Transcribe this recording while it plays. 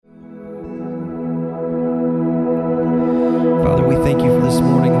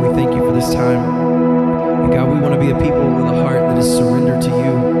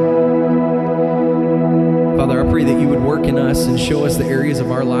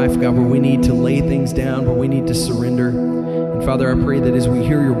our life, God, where we need to lay things down, where we need to surrender. And Father, I pray that as we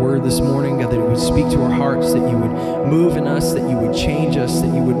hear your word this morning, God, that it would speak to our hearts, that you would move in us, that you would change us,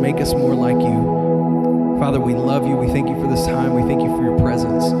 that you would make us more like you. Father, we love you. We thank you for this time. We thank you for your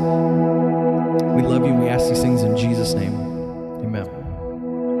presence. We love you and we ask these things in Jesus' name. Amen.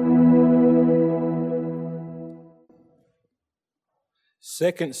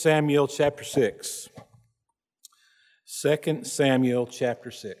 2 Samuel chapter 6. 2 Samuel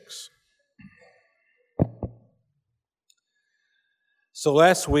chapter 6. So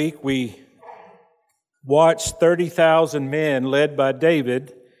last week we watched 30,000 men led by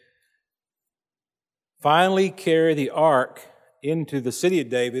David finally carry the ark into the city of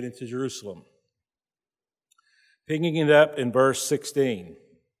David, into Jerusalem. Picking it up in verse 16.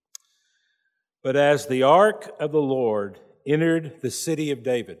 But as the ark of the Lord entered the city of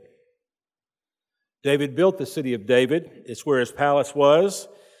David. David built the city of David. It's where his palace was,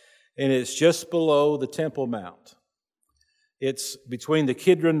 and it's just below the Temple Mount. It's between the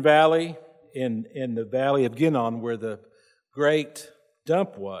Kidron Valley and the valley of Gihon, where the great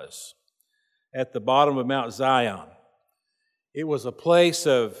dump was, at the bottom of Mount Zion. It was a place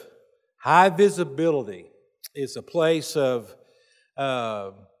of high visibility. It's a place of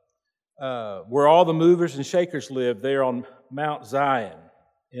where all the movers and shakers lived there on Mount Zion,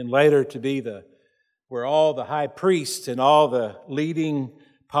 and later to be where all the high priests and all the leading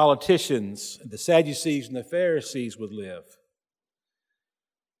politicians, the Sadducees and the Pharisees would live.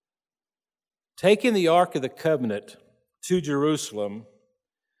 Taking the Ark of the Covenant to Jerusalem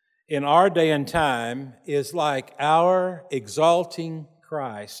in our day and time is like our exalting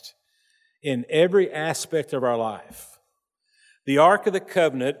Christ in every aspect of our life. The Ark of the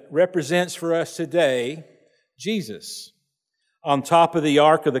Covenant represents for us today Jesus. On top of the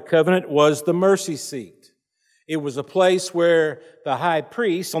Ark of the Covenant was the mercy seat. It was a place where the high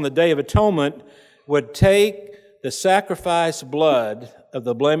priest on the Day of Atonement would take the sacrificed blood of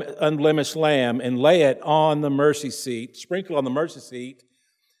the unblemished lamb and lay it on the mercy seat, sprinkle on the mercy seat.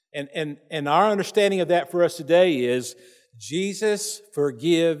 And our understanding of that for us today is Jesus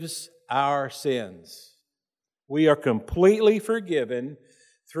forgives our sins. We are completely forgiven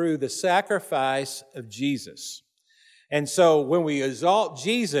through the sacrifice of Jesus. And so when we exalt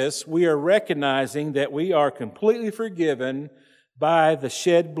Jesus, we are recognizing that we are completely forgiven by the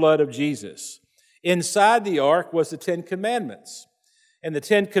shed blood of Jesus. Inside the ark was the Ten Commandments. And the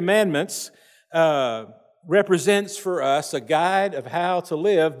Ten Commandments represents for us a guide of how to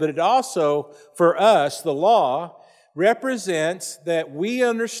live, but it also, for us, the law, represents that we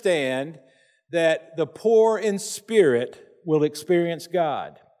understand that the poor in spirit will experience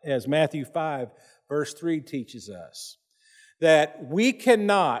God, as Matthew 5, verse 3 teaches us. That we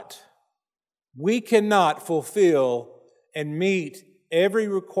cannot fulfill and meet every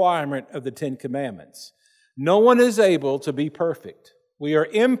requirement of the Ten Commandments. No one is able to be perfect. We are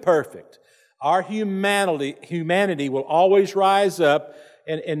imperfect. Our humanity will always rise up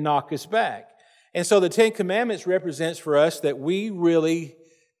and knock us back. And so the Ten Commandments represents for us that we really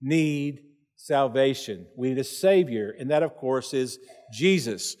need salvation. We need a Savior, and that, of course, is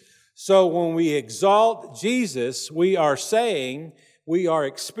Jesus. So when we exalt Jesus, we are saying, we are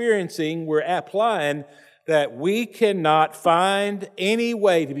experiencing, we're applying that we cannot find any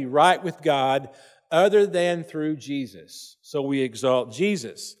way to be right with God other than through Jesus. So we exalt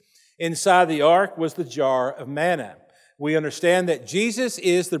Jesus. Inside the ark was the jar of manna. We understand that Jesus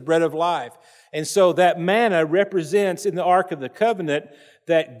is the bread of life. And so that manna represents in the Ark of the Covenant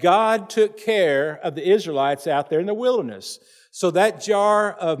that God took care of the Israelites out there in the wilderness. So that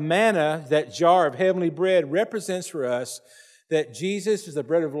jar of manna, that jar of heavenly bread represents for us that Jesus is the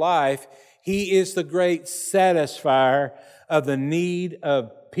bread of life. He is the great satisfier of the need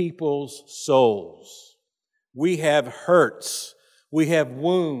of people's souls. We have hurts. We have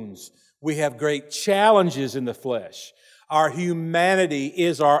wounds. We have great challenges in the flesh. Our humanity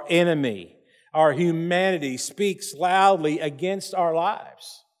is our enemy. Our humanity speaks loudly against our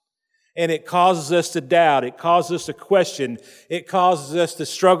lives. And it causes us to doubt. It causes us to question. It causes us to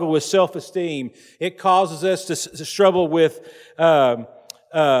struggle with self-esteem. It causes us to struggle with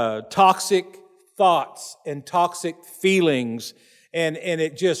toxic thoughts and toxic feelings. And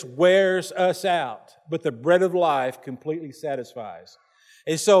it just wears us out. But the bread of life completely satisfies.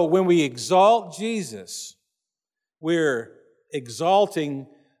 And so when we exalt Jesus, we're exalting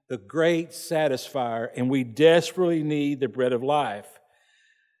the great satisfier, and we desperately need the bread of life.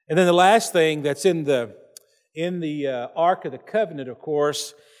 And then the last thing that's in the Ark of the Covenant, of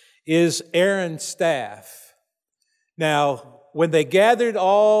course, is Aaron's staff. Now, when they gathered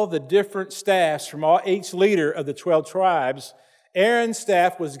all the different staffs from each leader of the 12 tribes Aaron's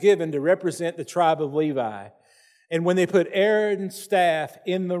staff was given to represent the tribe of Levi. And when they put Aaron's staff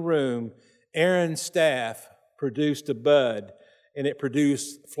in the room, Aaron's staff produced a bud, and it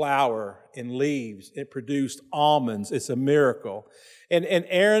produced flower and leaves. It produced almonds. It's a miracle. And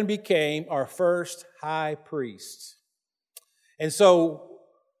Aaron became our first high priest. And so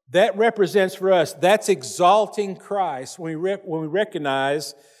that represents for us, that's exalting Christ when we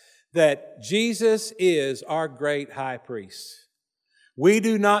recognize that Jesus is our great high priest. We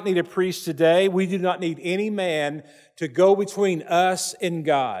do not need a priest today. We do not need any man to go between us and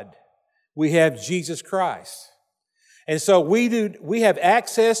God. We have Jesus Christ. And so we have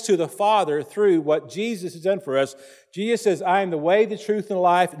access to the Father through what Jesus has done for us. Jesus says, I am the way, the truth, and the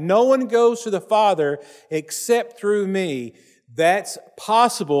life. No one goes to the Father except through me. That's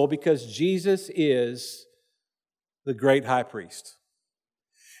possible because Jesus is the great high priest.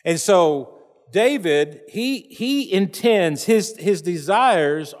 And so David, he intends, his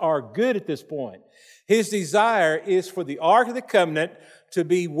desires are good at this point. His desire is for the Ark of the Covenant to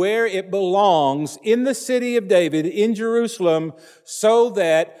be where it belongs in the city of David, in Jerusalem, so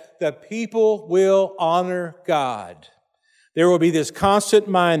that the people will honor God. There will be this constant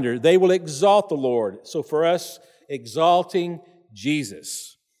reminder. They will exalt the Lord. So for us, exalting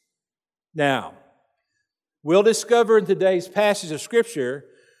Jesus. Now, we'll discover in today's passage of Scripture,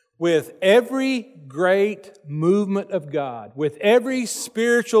 with every great movement of God, with every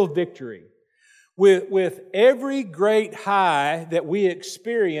spiritual victory, with every great high that we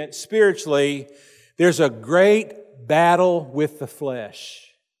experience spiritually, there's a great battle with the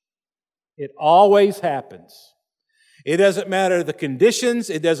flesh. It always happens. It doesn't matter the conditions.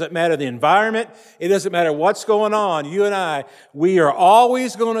 It doesn't matter the environment. It doesn't matter what's going on. You and I, we are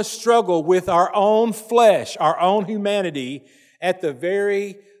always going to struggle with our own flesh, our own humanity at the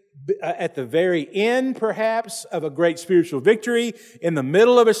very end, perhaps, of a great spiritual victory, in the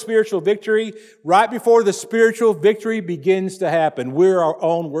middle of a spiritual victory, right before the spiritual victory begins to happen. We're our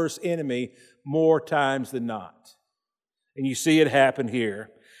own worst enemy more times than not. And you see it happen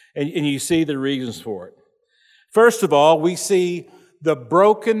here. And you see the reasons for it. First of all, we see the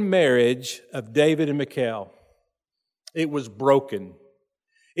broken marriage of David and Michal. It was broken.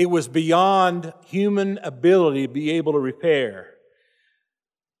 It was beyond human ability to be able to repair.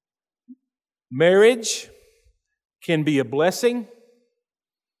 Marriage can be a blessing,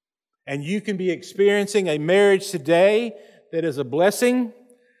 and you can be experiencing a marriage today that is a blessing,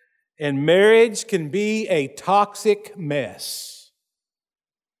 and marriage can be a toxic mess.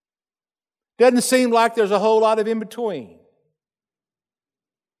 Doesn't seem like there's a whole lot of in between.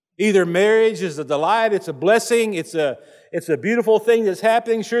 Either marriage is a delight, it's a blessing, it's a beautiful thing that's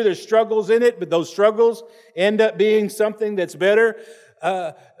happening. Sure, there's struggles in it, but those struggles end up being something that's better.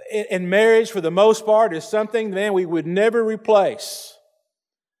 And marriage, for the most part, is something, man, we would never replace.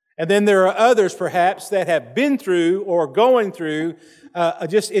 And then there are others, perhaps, that have been through or going through.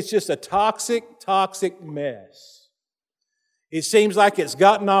 It's just a toxic mess. It seems like it's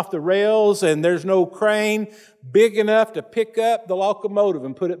gotten off the rails, and there's no crane big enough to pick up the locomotive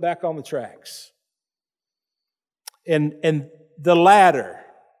and put it back on the tracks. And the latter,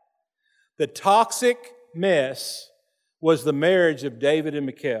 the toxic mess, was the marriage of David and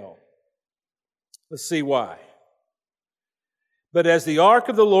Michal. Let's see why. But as the ark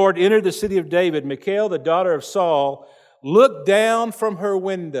of the Lord entered the city of David, Michal, the daughter of Saul, looked down from her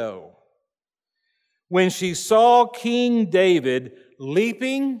window. When she saw King David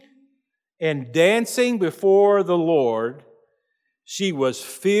leaping and dancing before the Lord, she was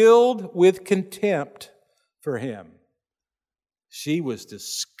filled with contempt for him. She was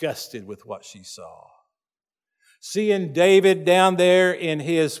disgusted with what she saw. Seeing David down there in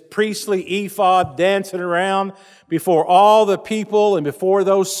his priestly ephod dancing around before all the people and before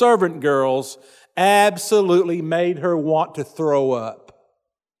those servant girls absolutely made her want to throw up.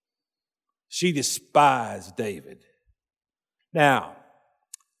 She despised David. Now,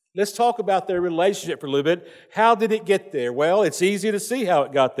 let's talk about their relationship for a little bit. How did it get there? Well, it's easy to see how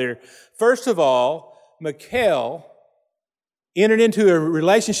it got there. First of all, Michal entered into a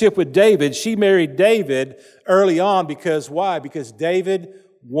relationship with David. She married David early on because why? Because David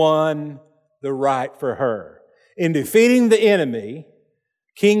won the right for her. In defeating the enemy,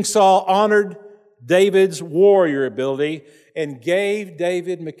 King Saul honored David's warrior ability and gave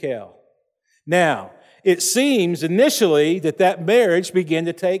David Michal. Now, it seems initially that marriage began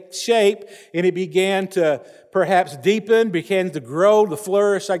to take shape, and it began to perhaps deepen, began to grow, to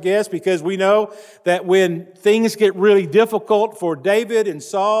flourish, I guess, because we know that when things get really difficult for David and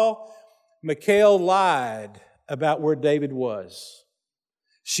Saul, Michal lied about where David was.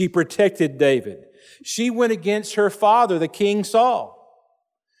 She protected David. She went against her father, the King Saul,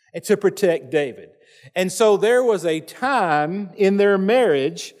 and to protect David. And so there was a time in their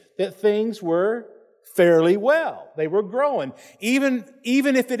marriage that things were fairly well. They were growing, even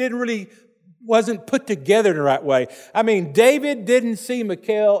if it wasn't put together in the right way. I mean, David didn't see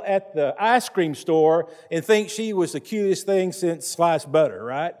Michal at the ice cream store and think she was the cutest thing since sliced butter,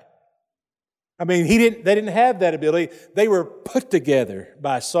 right? I mean, they didn't have that ability. They were put together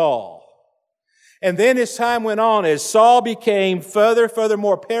by Saul. And then as time went on, as Saul became further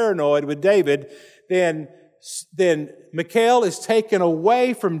more paranoid with David, then Michal is taken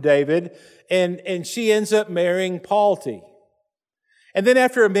away from David, and she ends up marrying Palti. And then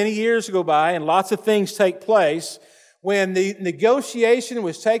after many years go by and lots of things take place, when the negotiation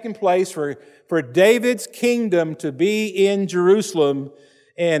was taking place for David's kingdom to be in Jerusalem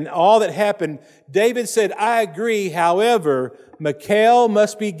and all that happened, David said, I agree. However, Michal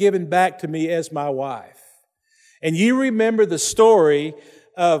must be given back to me as my wife. And you remember the story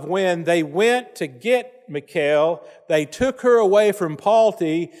of when they went to get Michal, they took her away from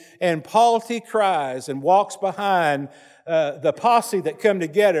Palti, and Palti cries and walks behind the posse that come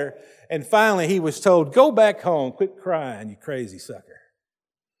together. And finally he was told, go back home, quit crying, you crazy sucker.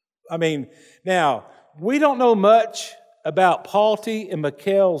 I mean, now, we don't know much about Palti and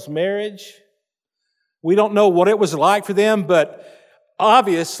Michal's marriage. We don't know what it was like for them, but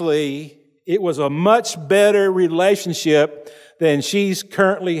obviously it was a much better relationship than she's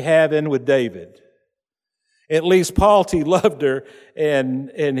currently having with David. At least Palti loved her, and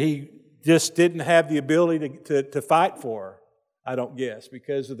he just didn't have the ability to fight for her, I don't guess,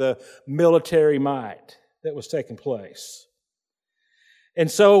 because of the military might that was taking place. And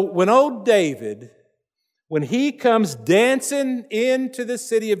so when old David, when he comes dancing into the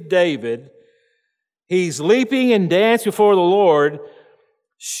city of David, he's leaping and dancing before the Lord,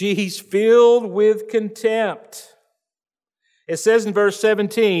 she's filled with contempt. It says in verse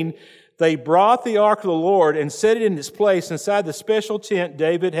 17, they brought the ark of the Lord and set it in its place inside the special tent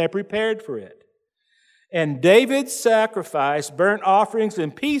David had prepared for it. And David sacrificed burnt offerings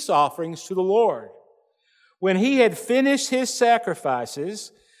and peace offerings to the Lord. When he had finished his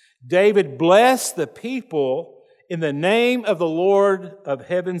sacrifices, David blessed the people in the name of the Lord of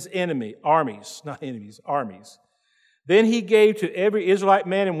heaven's armies. Then he gave to every Israelite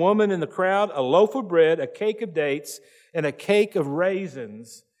man and woman in the crowd a loaf of bread, a cake of dates, and a cake of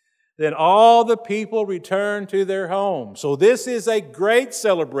raisins. Then all the people returned to their homes. So this is a great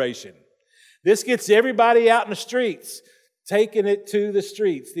celebration. This gets everybody out in the streets, taking it to the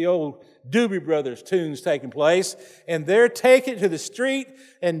streets. The old Doobie Brothers tunes taking place, and they're taking it to the street,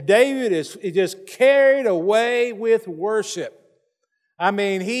 and David is just carried away with worship. I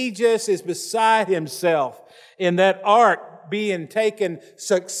mean, he just is beside himself in that ark being taken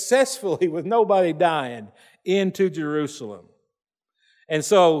successfully with nobody dying into Jerusalem. And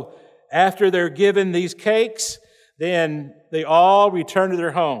so after they're given these cakes, then they all return to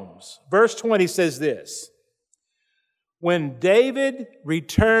their homes. Verse 20 says this, when David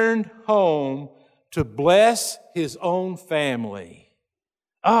returned home to bless his own family.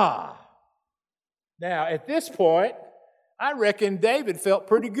 Now at this point, I reckon David felt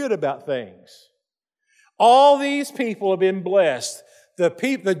pretty good about things. All these people have been blessed.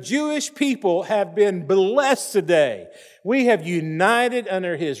 The Jewish people have been blessed today. We have united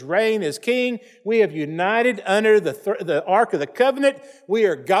under his reign as king. We have united under the Ark of the Covenant. We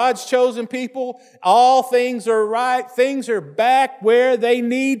are God's chosen people. All things are right. Things are back where they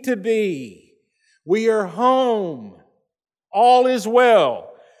need to be. We are home. All is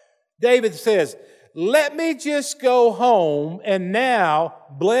well. David says, let me just go home and now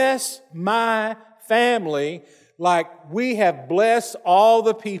bless my family like we have blessed all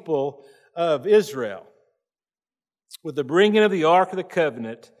the people of Israel with the bringing of the Ark of the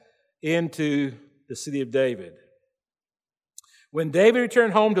Covenant into the city of David. When David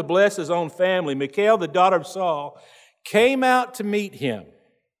returned home to bless his own family, Michal, the daughter of Saul, came out to meet him.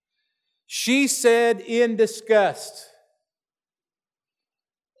 She said in disgust,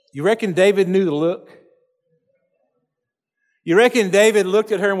 you reckon David knew the look? You reckon David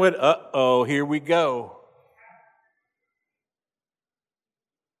looked at her and went, uh-oh, here we go.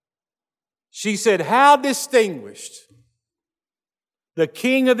 She said, how distinguished the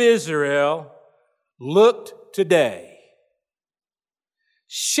king of Israel looked today,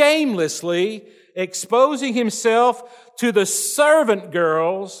 shamelessly exposing himself to the servant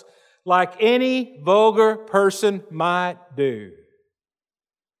girls like any vulgar person might do.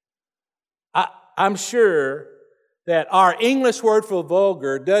 I'm sure that our English word for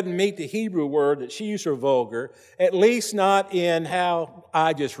vulgar doesn't meet the Hebrew word that she used for vulgar, at least not in how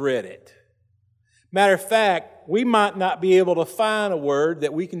I just read it. Matter of fact, we might not be able to find a word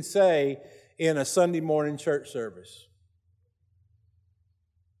that we can say in a Sunday morning church service.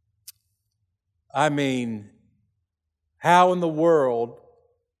 I mean, how in the world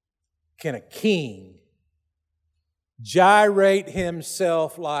can a king gyrate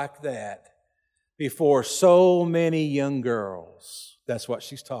himself like that before so many young girls? That's what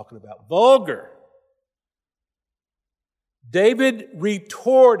she's talking about. Vulgar. David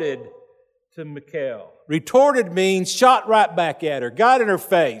retorted to Michal. Retorted means shot right back at her, got in her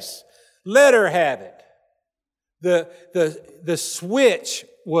face, let her have it. The switch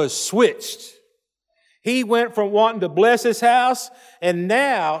was switched. He went from wanting to bless his house, and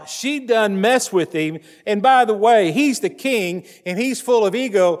now she done mess with him. And by the way, he's the king, and he's full of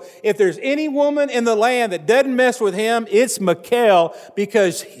ego. If there's any woman in the land that doesn't mess with him, it's Michal,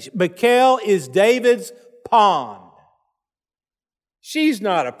 because Michal is David's pawn. She's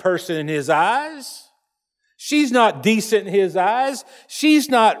not a person in his eyes. She's not decent in his eyes. She's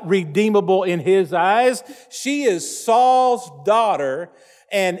not redeemable in his eyes. She is Saul's daughter.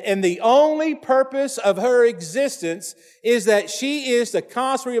 And the only purpose of her existence is that she is to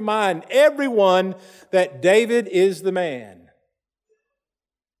constantly remind everyone that David is the man.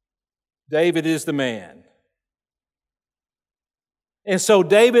 David is the man. And so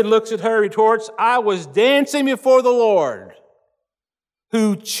David looks at her, retorts, I was dancing before the Lord,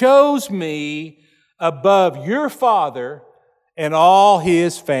 who chose me above your father and all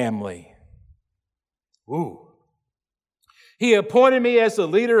his family. Ooh. He appointed me as the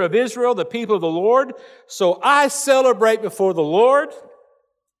leader of Israel, the people of the Lord. So I celebrate before the Lord.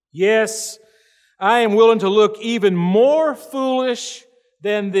 Yes, I am willing to look even more foolish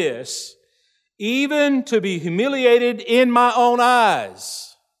than this, even to be humiliated in my own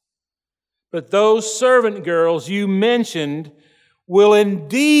eyes. But those servant girls you mentioned will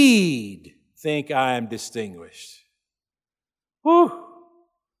indeed think I am distinguished. Whew.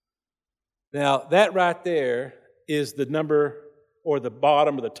 Now, that right there is the number or the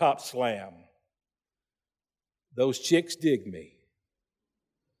bottom or the top slam. Those chicks dig me.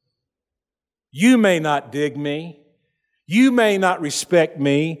 You may not dig me. You may not respect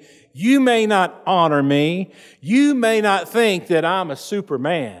me. You may not honor me. You may not think that I'm a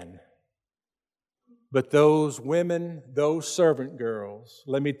superman. But those women, those servant girls,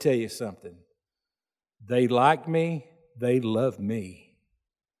 let me tell you something. They like me. They love me.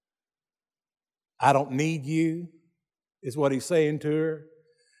 I don't need you, is what he's saying to her.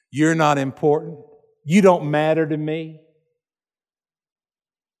 You're not important. You don't matter to me.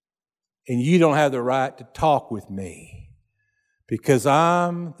 And you don't have the right to talk with me because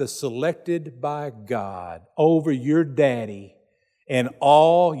I'm the selected by God over your daddy and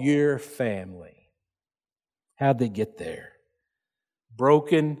all your family. How'd they get there?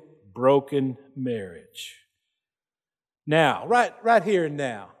 Broken marriage. Now, right here and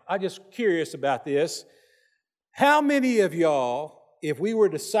now, I'm just curious about this. How many of y'all, if we were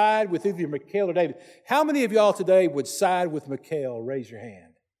to side with either Michal or David, how many of y'all today would side with Michal? Raise your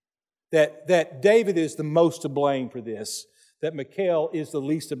hand. That David is the most to blame for this, that Michal is the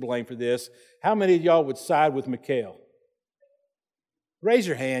least to blame for this. How many of y'all would side with Michal? Raise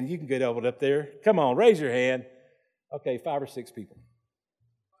your hand. You can get over up there. Come on, raise your hand. Okay, 5 or 6 people.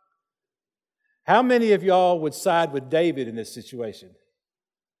 How many of y'all would side with David in this situation?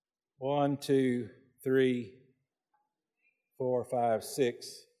 1, 2, 3, 4, 5,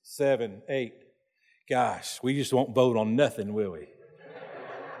 6, 7, 8. Gosh, we just won't vote on nothing, will we?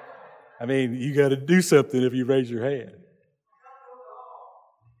 I mean, you got to do something if you raise your hand.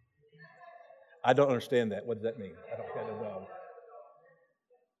 I don't understand that. What does that mean? I don't got no dog.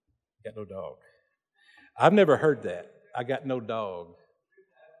 Got no dog. I've never heard that. I got no dog.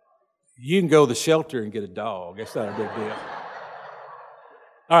 You can go to the shelter and get a dog. That's not a big deal.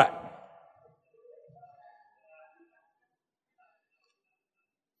 All right.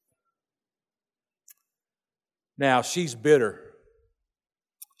 Now, she's bitter.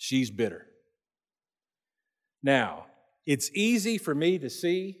 She's bitter. Now, it's easy for me to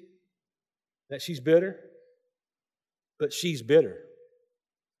see that she's bitter, but she's bitter.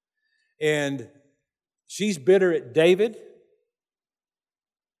 And she's bitter at David,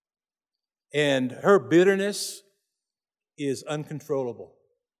 and her bitterness is uncontrollable.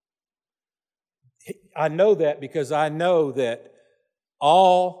 I know that because I know that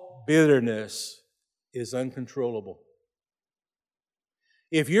all bitterness is uncontrollable.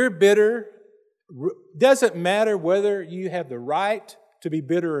 If you're bitter, doesn't matter whether you have the right to be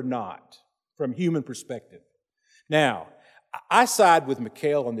bitter or not from human perspective. Now, I side with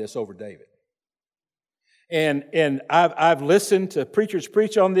Michal on this over David. And I've listened to preachers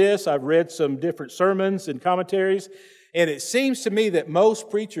preach on this. I've read some different sermons and commentaries. And it seems to me that most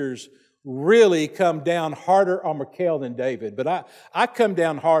preachers really come down harder on Michal than David. But I come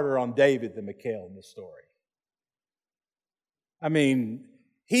down harder on David than Michal in this story. I mean,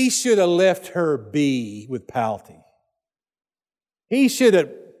 he should have left her be with Palti. He should have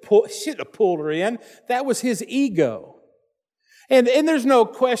pulled her in. That was his ego. And there's no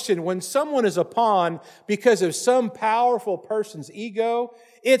question, when someone is a pawn because of some powerful person's ego,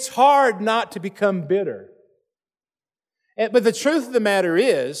 it's hard not to become bitter. But the truth of the matter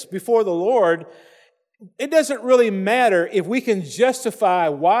is, before the Lord, it doesn't really matter if we can justify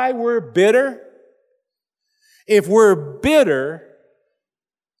why we're bitter. If we're bitter,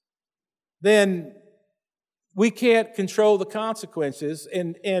 then we can't control the consequences,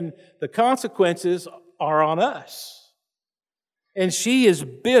 and the consequences are on us. And she is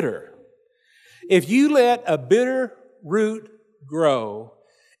bitter. If you let a bitter root grow,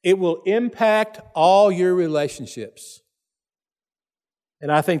 it will impact all your relationships.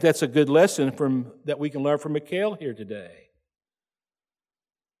 And I think that's a good lesson that we can learn from Michal here today.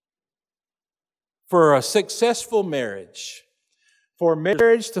 For a successful marriage, for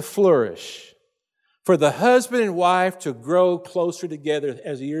marriage to flourish, for the husband and wife to grow closer together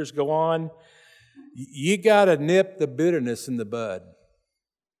as the years go on, you got to nip the bitterness in the bud.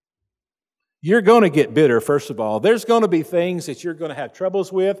 You're going to get bitter, first of all. There's going to be things that you're going to have troubles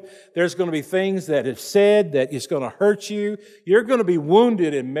with. There's going to be things that is said that is going to hurt you. You're going to be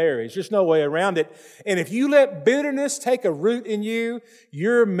wounded in marriage. There's no way around it. And if you let bitterness take a root in you,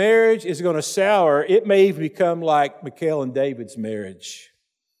 your marriage is going to sour. It may even become like Michal and David's marriage.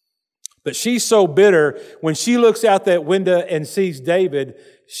 But she's so bitter, when she looks out that window and sees David,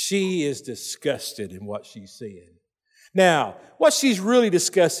 she is disgusted in what she's seeing. Now, what she's really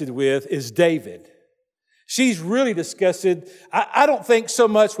disgusted with is David. She's really disgusted, I don't think so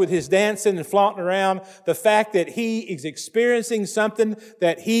much with his dancing and flaunting around, the fact that he is experiencing something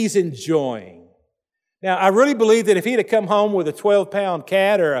that he's enjoying. Now, I really believe that if he'd have come home with a 12-pound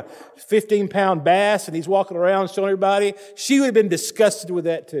cat or a 15-pound bass and he's walking around showing everybody, she would have been disgusted with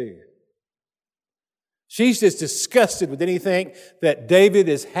that too. She's just disgusted with anything that David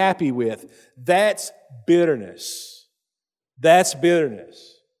is happy with. That's bitterness. That's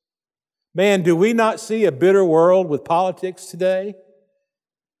bitterness. Man, do we not see a bitter world with politics today?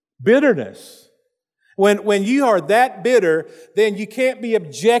 Bitterness. When you are that bitter, then you can't be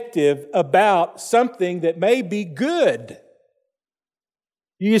objective about something that may be good.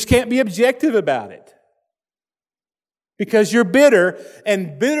 You just can't be objective about it. Because you're bitter,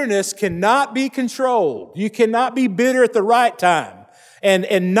 and bitterness cannot be controlled. You cannot be bitter at the right time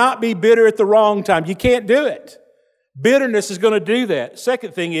and not be bitter at the wrong time. You can't do it. Bitterness is going to do that.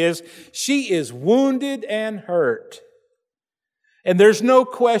 Second thing is, she is wounded and hurt. And there's no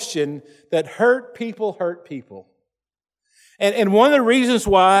question that hurt people hurt people. And one of the reasons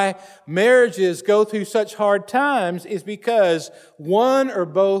why marriages go through such hard times is because one or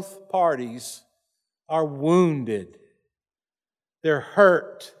both parties are wounded. They're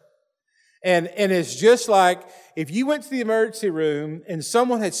hurt. And it's just like if you went to the emergency room and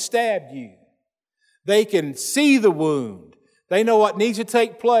someone had stabbed you, they can see the wound. They know what needs to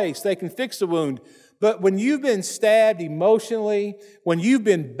take place. They can fix the wound. But when you've been stabbed emotionally, when you've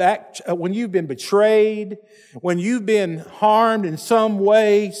been betrayed, when you've been harmed in some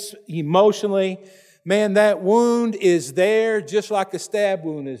way emotionally, man, that wound is there just like a stab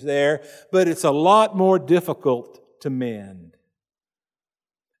wound is there, but it's a lot more difficult to mend.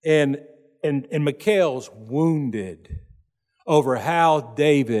 And Michal's wounded over how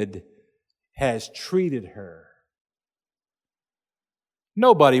David has treated her.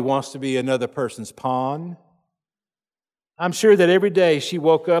 Nobody wants to be another person's pawn. I'm sure that every day she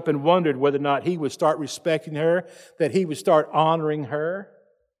woke up and wondered whether or not he would start respecting her, that he would start honoring her.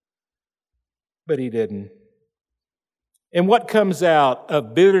 But he didn't. And what comes out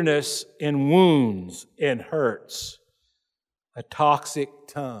of bitterness and wounds and hurts? A toxic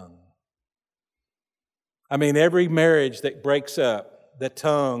tongue. I mean, every marriage that breaks up, the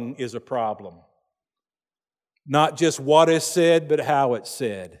tongue is a problem. Not just what is said, but how it's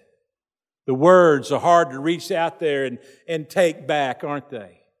said. The words are hard to reach out there and take back, aren't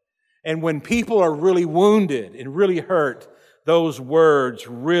they? And when people are really wounded and really hurt, those words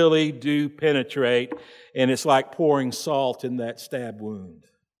really do penetrate, and it's like pouring salt in that stab wound.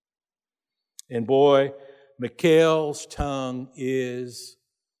 And boy, Michal's tongue is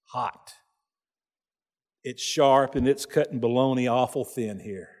hot. It's sharp and it's cutting bologna awful thin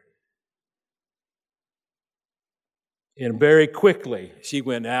here. And very quickly, she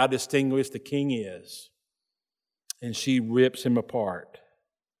went, "How distinguished the king is." And she rips him apart.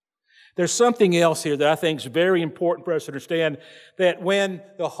 There's something else here that I think is very important for us to understand, that when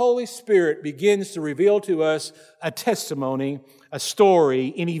the Holy Spirit begins to reveal to us a testimony, a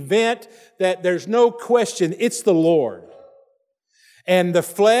story, an event, that there's no question it's the Lord. And the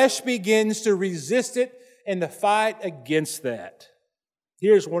flesh begins to resist it and to fight against that.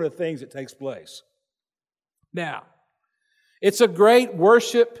 Here's one of the things that takes place. Now, it's a great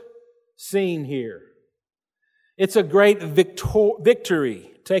worship scene here. It's a great victory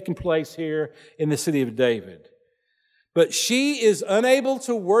taking place here in the city of David. But she is unable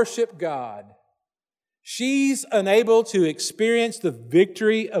to worship God. She's unable to experience the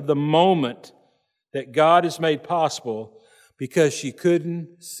victory of the moment that God has made possible because she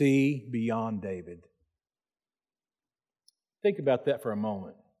couldn't see beyond David. Think about that for a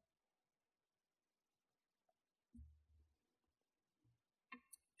moment.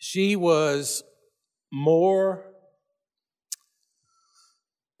 She was more,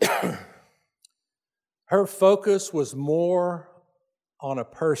 her focus was more on a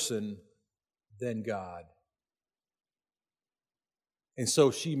person than God. And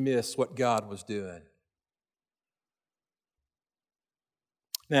so she missed what God was doing.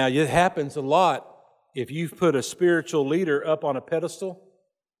 Now, it happens a lot if you've put a spiritual leader up on a pedestal,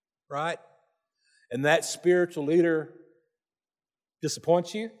 right? And that spiritual leader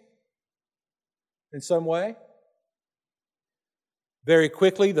disappoints you in some way. Very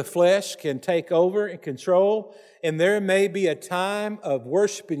quickly, the flesh can take over and control, and there may be a time of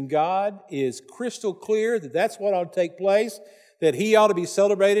worshiping God is crystal clear that that's what ought to take place, that He ought to be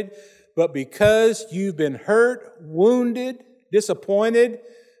celebrated, but because you've been hurt, wounded, disappointed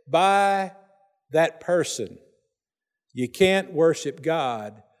by that person, you can't worship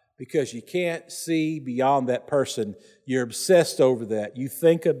God because you can't see beyond that person. You're obsessed over that. You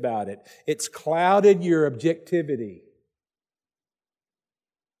think about it. It's clouded your objectivity.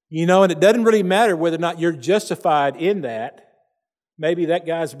 You know, and it doesn't really matter whether or not you're justified in that. Maybe that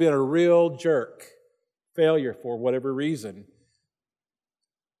guy's been a real jerk, failure for whatever reason.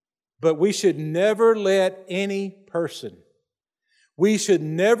 But we should never let any person, we should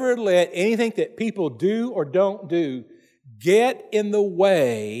never let anything that people do or don't do get in the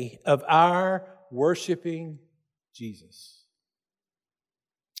way of our worshiping Jesus.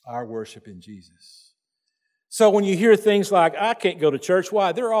 Our worshiping Jesus. So when you hear things like, "I can't go to church,"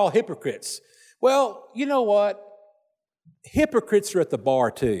 why? They're all hypocrites. Well, you know what? Hypocrites are at the bar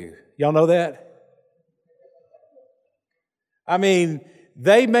too. Y'all know that? I mean,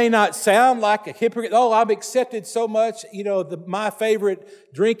 they may not sound like a hypocrite. "Oh, I'm accepted so much. You know, my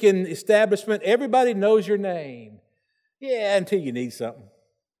favorite drinking establishment, everybody knows your name." Yeah, until you need something.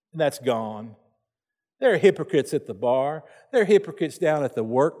 And that's gone. There are hypocrites at the bar. There are hypocrites down at the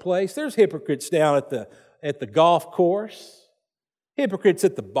workplace. There's hypocrites down at the golf course. Hypocrites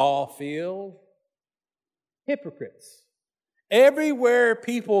at the ball field. Hypocrites. Everywhere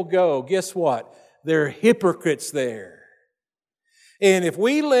people go, guess what? There are hypocrites there. And if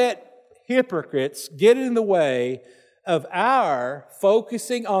we let hypocrites get in the way of our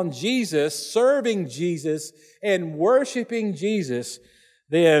focusing on Jesus, serving Jesus, and worshiping Jesus,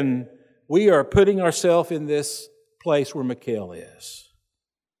 then we are putting ourselves in this place where Michal is.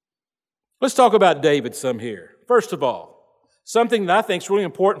 Let's talk about David some here. First of all, something that I think is really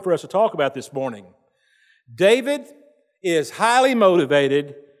important for us to talk about this morning. David is highly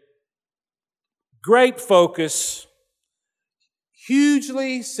motivated, great focus,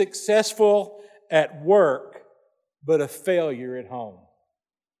 hugely successful at work, but a failure at home.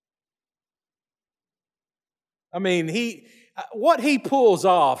 I mean, what he pulls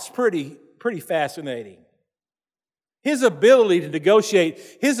off is pretty fascinating. His ability to negotiate,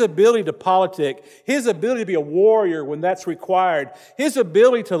 his ability to politic, his ability to be a warrior when that's required, his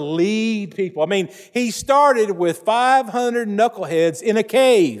ability to lead people. I mean, he started with 500 knuckleheads in a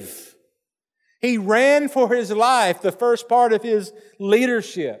cave. He ran for his life the first part of his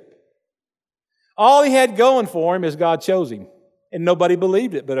leadership. All he had going for him is God chose him. And nobody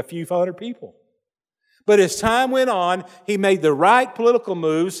believed it but a few hundred people. But as time went on, he made the right political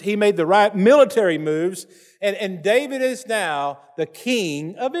moves. He made the right military moves. And David is now the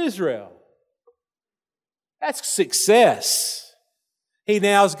king of Israel. That's success. He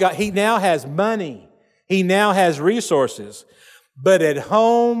now has money. He now has resources. But at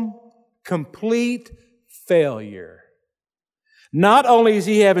home, complete failure. Not only is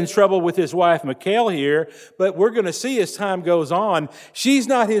he having trouble with his wife Michal here, but we're going to see as time goes on, she's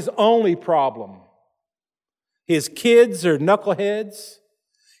not his only problem. His kids are knuckleheads.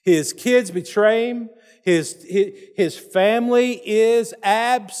 His kids betray him. His family is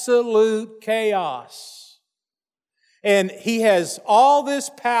absolute chaos. And he has all this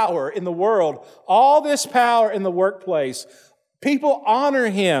power in the world, all this power in the workplace. People honor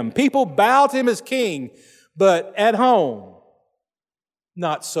him. People bow to him as king. But at home,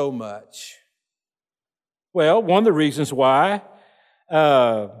 not so much. Well, one of the reasons why,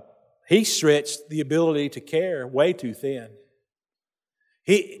 he stretched the ability to care way too thin.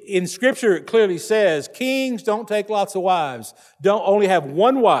 In Scripture, it clearly says, kings don't take lots of wives. Don't only have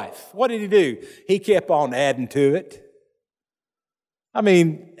one wife. What did he do? He kept on adding to it. I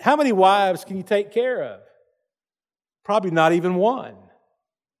mean, how many wives can you take care of? Probably not even one.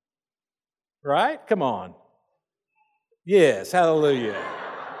 Right? Come on. Yes, hallelujah.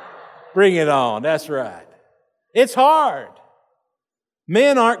 Bring it on. That's right. It's hard.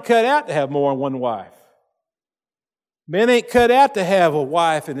 Men aren't cut out to have more than one wife. Men ain't cut out to have a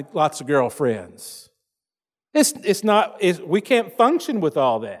wife and lots of girlfriends. We can't function with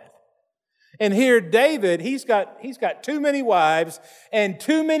all that. And here David, he's got too many wives and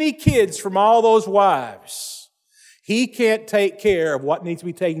too many kids from all those wives. He can't take care of what needs to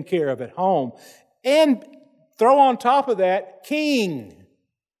be taken care of at home. And throw on top of that, king.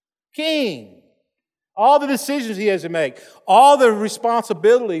 All the decisions he has to make, all the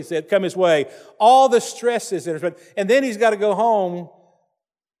responsibilities that come his way, all the stresses. And then he's got to go home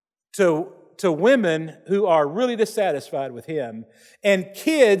to women who are really dissatisfied with him, and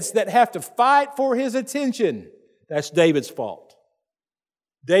kids that have to fight for his attention. That's David's fault.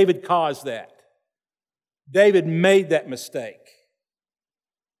 David caused that. David made that mistake.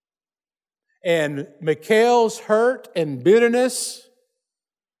 And Michal's hurt and bitterness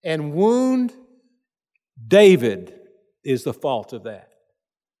and wound, David is the fault of that.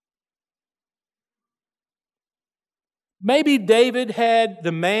 Maybe David had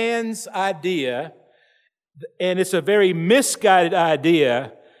the man's idea, and it's a very misguided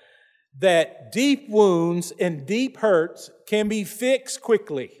idea, that deep wounds and deep hurts can be fixed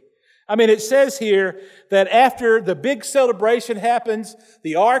quickly. I mean, it says here that after the big celebration happens,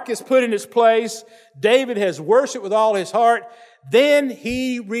 the ark is put in its place, David has worshiped with all his heart, then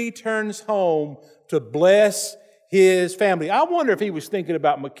he returns home to bless his family. I wonder if he was thinking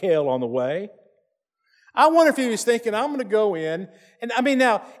about Michal on the way. I wonder if he was thinking, I'm going to go in. And I mean,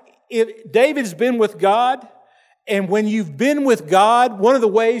 now, if David's been with God, and when you've been with God, one of the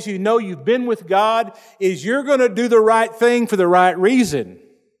ways you know you've been with God is you're going to do the right thing for the right reason.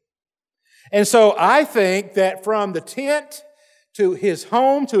 And so I think that from the tent to his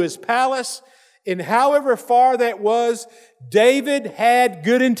home, to his palace, and however far that was, David had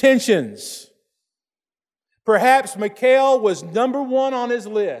good intentions. Perhaps Michal was number one on his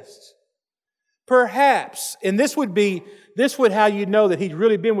list. Perhaps, and this would how you know that he'd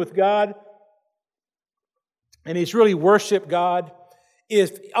really been with God and he's really worshiped God,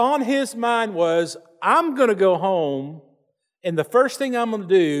 if on his mind was, I'm going to go home and the first thing I'm going to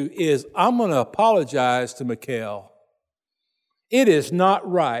do is I'm going to apologize to Michal. It is not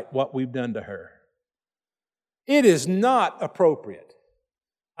right what we've done to her. It is not appropriate.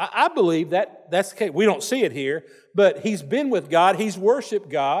 I believe that's the case. We don't see it here, but he's been with God. He's worshiped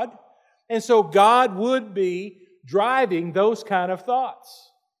God. And so God would be driving those kind of thoughts.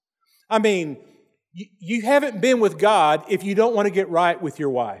 I mean, you haven't been with God if you don't want to get right with your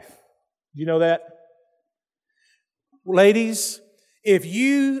wife. You know that? Ladies, if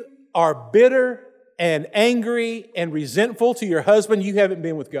you are bitter and angry and resentful to your husband, you haven't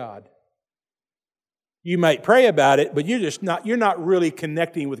been with God. You might pray about it, but you're not really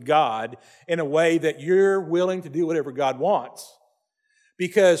connecting with God in a way that you're willing to do whatever God wants.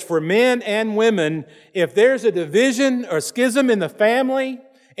 Because for men and women, if there's a division or schism in the family,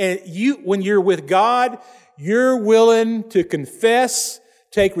 and when you're with God, you're willing to confess,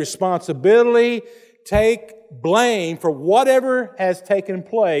 take responsibility, take blame for whatever has taken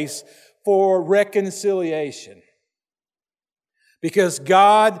place for reconciliation. Because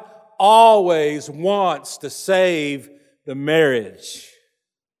God always wants to save the marriage.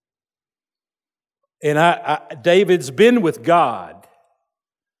 And David's been with God.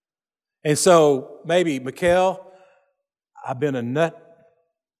 And so maybe, Michal, I've been a nut.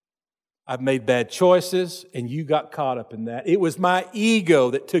 I've made bad choices, and you got caught up in that. It was my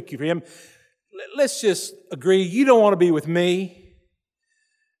ego that took you from him. Let's just agree, you don't want to be with me.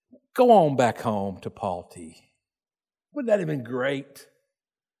 Go on back home to Paul T. Wouldn't that have been great?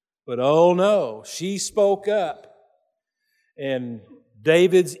 But oh no, she spoke up, and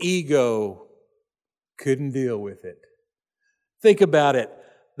David's ego couldn't deal with it. Think about it.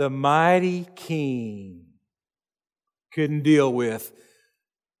 The mighty king couldn't deal with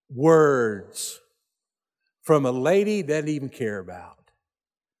words from a lady he doesn't even care about.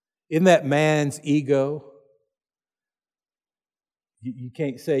 Isn't that man's ego? You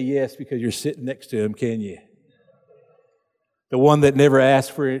can't say yes because you're sitting next to him, can you? The one that never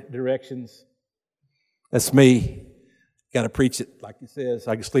asked for directions. That's me. Got to preach it like he says.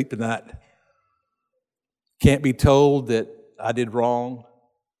 I can sleep tonight. Can't be told that I did wrong.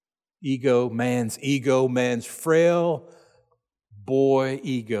 Ego, man's frail boy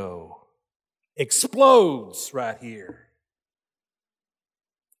ego explodes right here.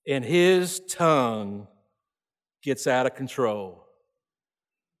 And his tongue gets out of control.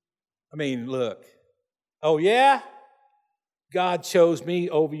 I mean, look. Oh, yeah? God chose me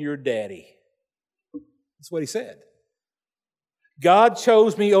over your daddy. That's what he said. God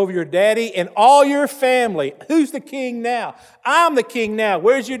chose me over your daddy and all your family. Who's the king now? I'm the king now.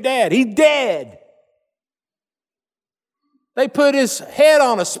 Where's your dad? He's dead. They put his head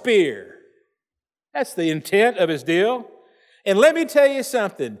on a spear. That's the intent of his deal. And let me tell you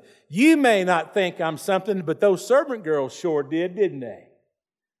something. You may not think I'm something, but those servant girls sure did, didn't they?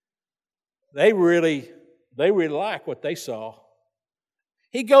 They really like what they saw.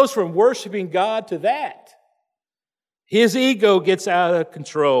 He goes from worshiping God to that. His ego gets out of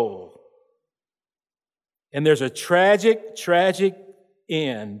control. And there's a tragic, tragic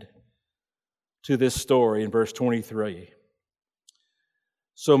end to this story in verse 23.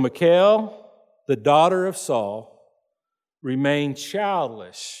 So Michal, the daughter of Saul, remained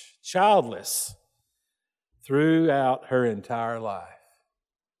childless throughout her entire life.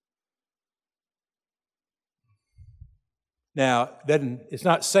 Now, it's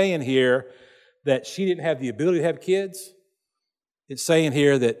not saying here that she didn't have the ability to have kids. It's saying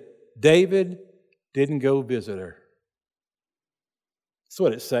here that David didn't go visit her. That's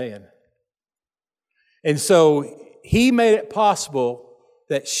what it's saying. And so he made it possible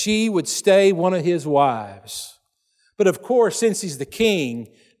that she would stay one of his wives. But of course, since he's the king,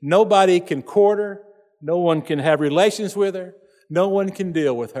 nobody can court her, no one can have relations with her, no one can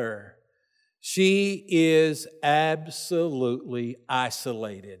deal with her. She is absolutely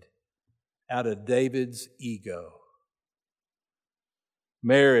isolated out of David's ego.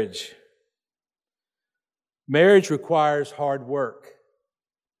 Marriage requires hard work.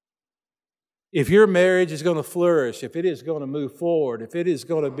 If your marriage is going to flourish, if it is going to move forward, if it is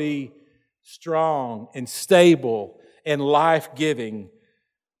going to be strong and stable and life-giving,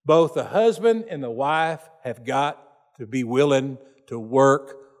 both the husband and the wife have got to be willing to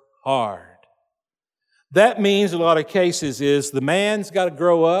work hard. That means in a lot of cases is the man's got to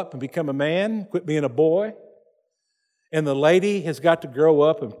grow up and become a man, quit being a boy, and the lady has got to grow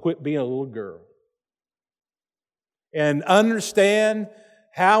up and quit being a little girl. And understand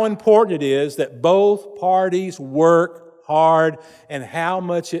how important it is that both parties work hard and how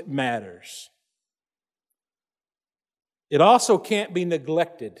much it matters. It also can't be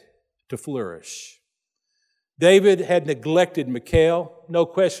neglected to flourish. David had neglected Michal, no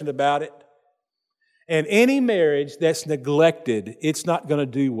question about it. And any marriage that's neglected, it's not going to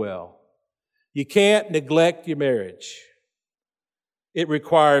do well. You can't neglect your marriage. It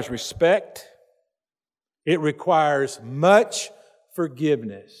requires respect. It requires much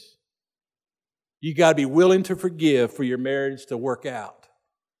forgiveness. You got to be willing to forgive for your marriage to work out,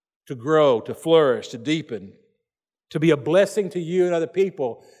 to grow, to flourish, to deepen, to be a blessing to you and other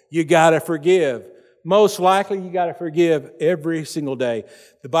people. You got to forgive. Most likely, you got to forgive every single day.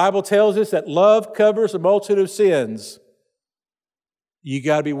 The Bible tells us that love covers a multitude of sins. You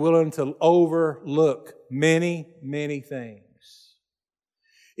got to be willing to overlook many, many things.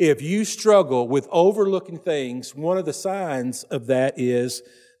 If you struggle with overlooking things, one of the signs of that is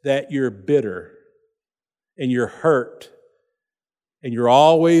that you're bitter and you're hurt and you're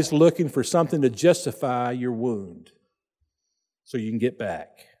always looking for something to justify your wound so you can get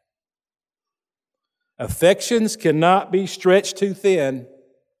back. Affections cannot be stretched too thin.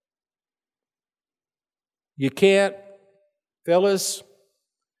 You can't, fellas.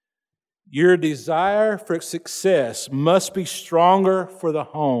 Your desire for success must be stronger for the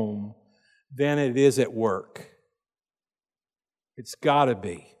home than it is at work. It's got to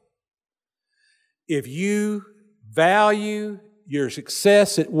be. If you value your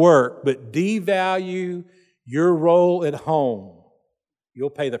success at work but devalue your role at home,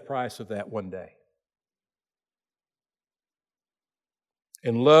 you'll pay the price of that one day.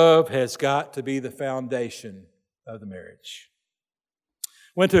 And love has got to be the foundation of the marriage.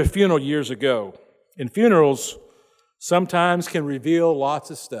 Went to a funeral years ago, and funerals sometimes can reveal lots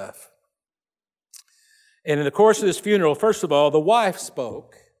of stuff. And in the course of this funeral, first of all, the wife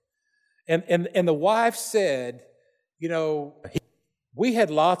spoke, and the wife said, you know, we had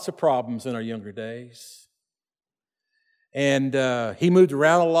lots of problems in our younger days. And he moved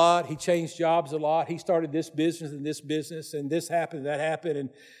around a lot. He changed jobs a lot. He started this business, and this happened, and that happened. And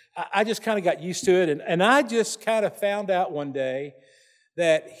I just kind of got used to it. And I just kind of found out one day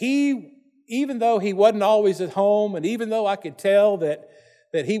that even though he wasn't always at home, and even though I could tell that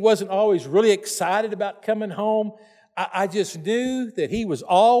he wasn't always really excited about coming home, I just knew that he was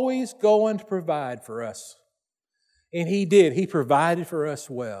always going to provide for us. And he did. He provided for us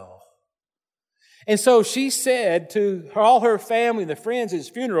well. And so she said to all her family and the friends at his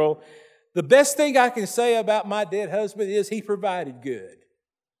funeral, the best thing I can say about my dead husband is he provided good.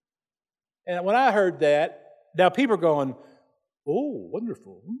 And when I heard that, now people are going, oh,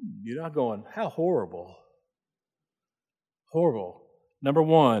 wonderful. You're not going, how horrible. Horrible. Number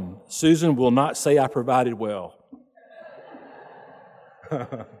one, Susan will not say I provided well.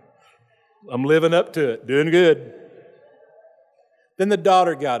 I'm living up to it, doing good. Then the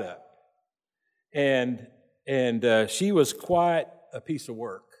daughter got up. And she was quite a piece of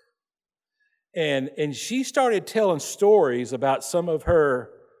work. And she started telling stories about some of her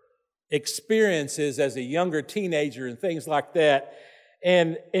experiences as a younger teenager and things like that.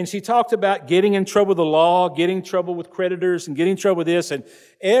 And she talked about getting in trouble with the law, getting in trouble with creditors, and getting in trouble with this. And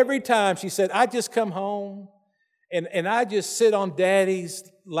every time she said, I just come home and I just sit on Daddy's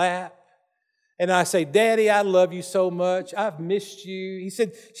lap. And I say, Daddy, I love you so much. I've missed you. She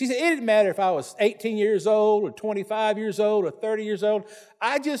said, it didn't matter if I was 18 years old or 25 years old or 30 years old.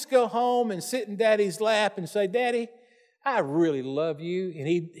 I just go home and sit in Daddy's lap and say, Daddy, I really love you. And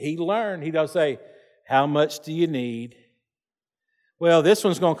he learned. He'd say, how much do you need? Well, this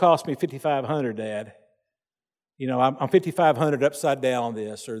one's going to cost me $5,500, Dad. You know, I'm $5,500 upside down on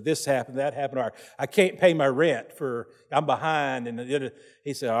this, or this happened, that happened, or I can't pay my rent I'm behind. And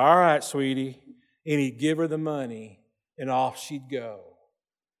he said, all right, sweetie. And he'd give her the money, and off she'd go.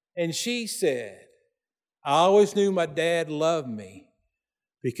 And she said, I always knew my dad loved me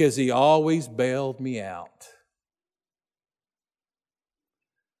because he always bailed me out.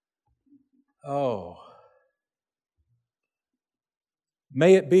 Oh.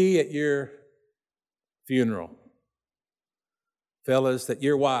 May it be at your funeral, fellas, that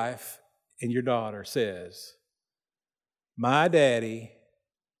your wife and your daughter says, my daddy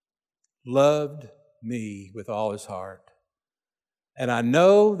loved me with all his heart. And I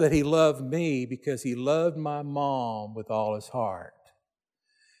know that he loved me because he loved my mom with all his heart.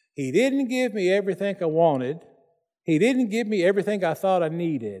 He didn't give me everything I wanted. He didn't give me everything I thought I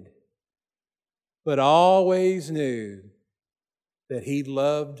needed. But I always knew that he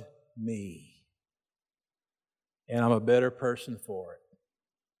loved me. And I'm a better person for it.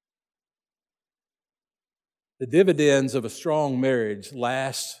 The dividends of a strong marriage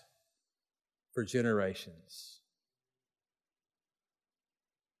last for generations.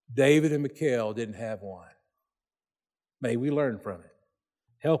 David and Michal didn't have one. May we learn from it.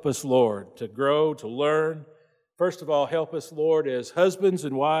 Help us, Lord, to grow, to learn. First of all, help us, Lord, as husbands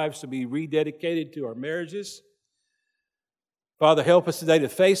and wives to be rededicated to our marriages. Father, help us today to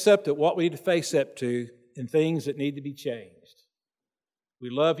face up to what we need to face up to and things that need to be changed. We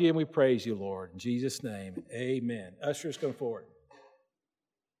love you and we praise you, Lord. In Jesus' name, amen. Ushers, come forward.